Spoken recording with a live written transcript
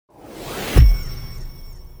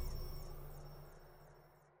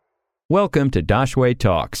Welcome to Dashway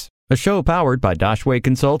Talks, a show powered by Dashway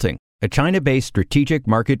Consulting, a China-based strategic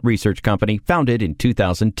market research company founded in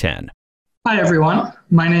 2010. Hi, everyone.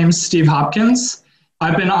 My name is Steve Hopkins.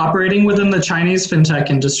 I've been operating within the Chinese fintech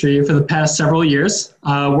industry for the past several years,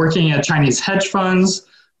 working at Chinese hedge funds,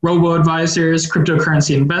 robo-advisors,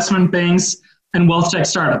 cryptocurrency investment banks, and wealth tech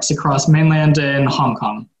startups across mainland and Hong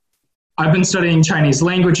Kong. I've been studying Chinese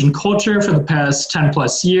language and culture for the past 10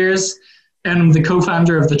 plus years, and I'm the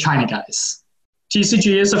co-founder of the China Guys.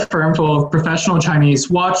 TCG is a firm full of professional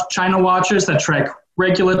China watchers that track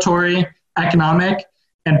regulatory, economic,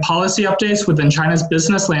 and policy updates within China's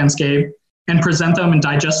business landscape and present them in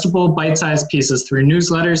digestible, bite-sized pieces through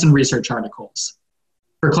newsletters and research articles.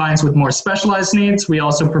 For clients with more specialized needs, we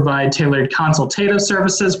also provide tailored consultative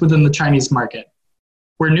services within the Chinese market.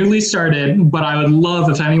 We're newly started, but I would love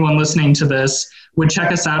if anyone listening to this would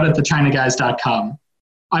check us out at thechinaguys.com.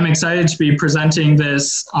 I'm excited to be presenting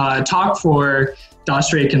this talk for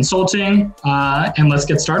Dashway Consulting, and let's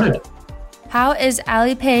get started. How is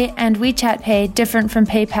Alipay and WeChat Pay different from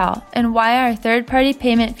PayPal, and why are third-party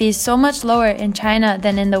payment fees so much lower in China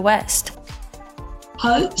than in the West?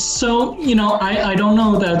 I don't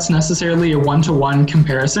know that's necessarily a one-to-one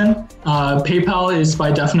comparison. PayPal is by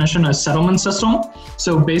definition a settlement system.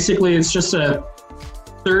 So basically it's just a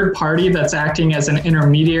third party that's acting as an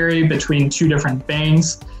intermediary between two different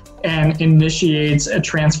banks and initiates a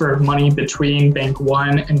transfer of money between Bank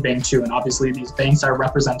 1 and Bank 2. And obviously these banks are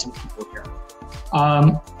representing people here.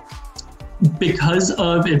 Because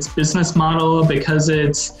of its business model, because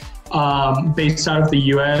it's based out of the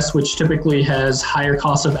US, which typically has higher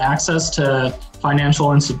cost of access to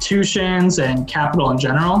financial institutions and capital in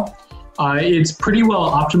general, it's pretty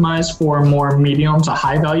well optimized for more medium to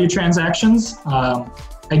high value transactions.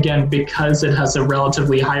 Again, because it has a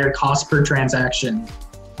relatively higher cost per transaction.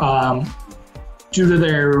 Due to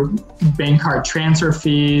their bank card transfer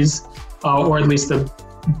fees, or at least the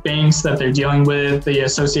banks that they're dealing with, the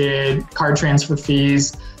associated card transfer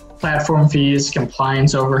fees, platform fees,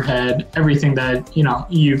 compliance overhead, everything that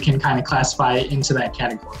you can kind of classify into that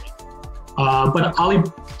category. But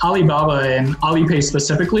Alibaba and Alipay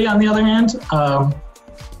specifically, on the other hand,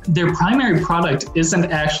 their primary product isn't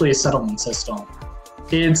actually a settlement system.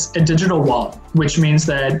 It's a digital wallet, which means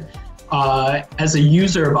that as a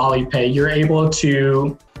user of Alipay, you're able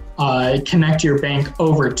to connect your bank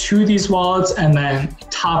over to these wallets and then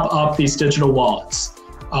top up these digital wallets.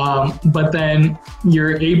 But then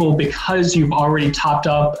you're able, because you've already topped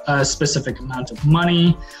up a specific amount of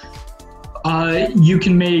money, you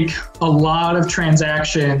can make a lot of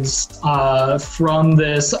transactions from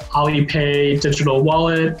this Alipay digital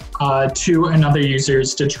wallet to another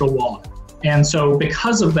user's digital wallet. And so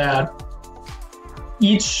because of that,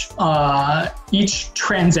 each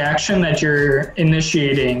transaction that you're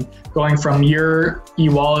initiating, going from your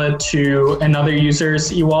e-wallet to another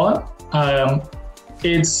user's e-wallet,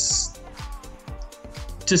 it's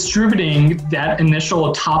distributing that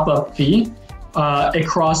initial top-up fee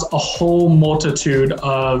across a whole multitude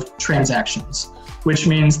of transactions, which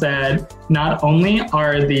means that not only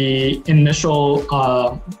are the initial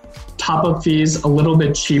top-up fees a little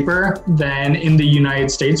bit cheaper than in the United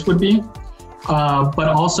States would be, but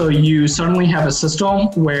also you suddenly have a system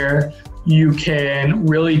where you can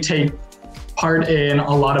really take part in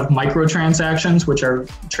a lot of microtransactions, which are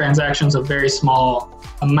transactions of very small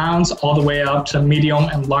amounts, all the way up to medium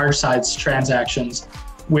and large size transactions,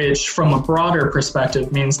 which from a broader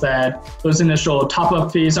perspective means that those initial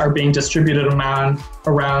top-up fees are being distributed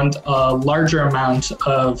around a larger amount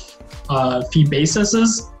of fee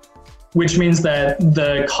bases, which means that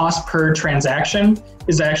the cost per transaction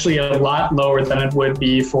is actually a lot lower than it would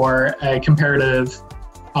be for a comparative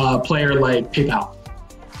player like PayPal.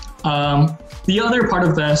 The other part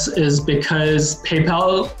of this is because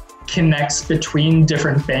PayPal connects between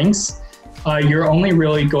different banks, you're only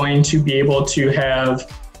really going to be able to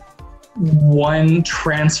have one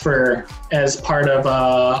transfer as part of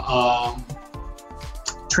a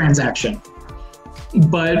transaction.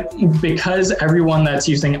 But because everyone that's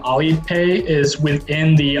using Alipay is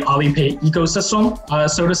within the Alipay ecosystem,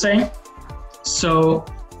 so to say, so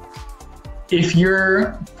if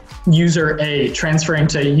you're user A transferring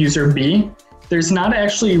to user B, there's not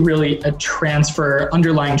actually really a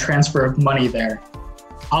underlying transfer of money there.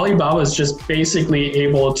 Alibaba is just basically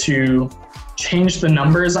able to change the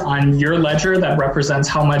numbers on your ledger that represents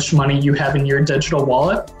how much money you have in your digital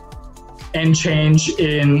wallet, and change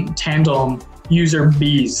in tandem user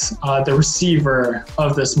B's, the receiver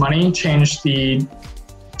of this money, change the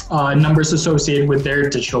numbers associated with their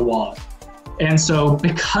digital wallet. And so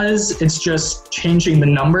because it's just changing the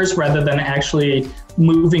numbers rather than actually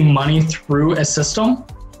moving money through a system,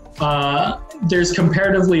 there's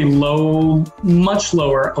comparatively much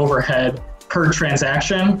lower overhead per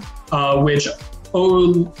transaction, which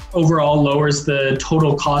overall lowers the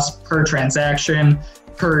total cost per transaction,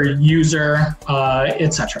 per user,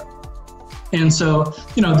 etc. And so,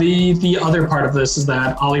 the other part of this is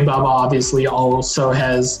that Alibaba obviously also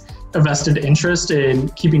has a vested interest in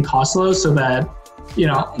keeping costs low so that,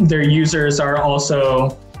 their users are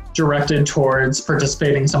also directed towards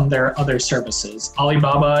participating in some of their other services.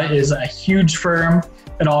 Alibaba is a huge firm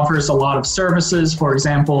that offers a lot of services. For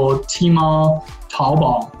example, Tmall,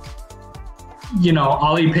 Taobao.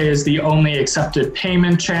 Alipay is the only accepted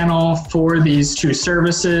payment channel for these two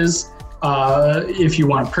services. If you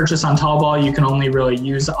want to purchase on Taobao, you can only really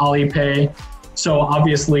use Alipay. So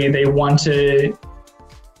obviously they want to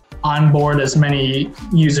onboard as many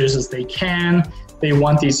users as they can. They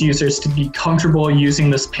want these users to be comfortable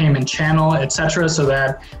using this payment channel, etc., so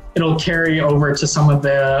that it'll carry over to some of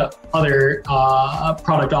the other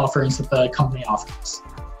product offerings that the company offers.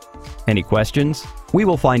 Any questions? We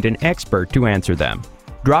will find an expert to answer them.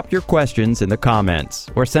 Drop your questions in the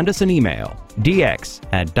comments or send us an email,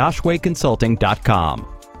 dx@dashwayconsulting.com.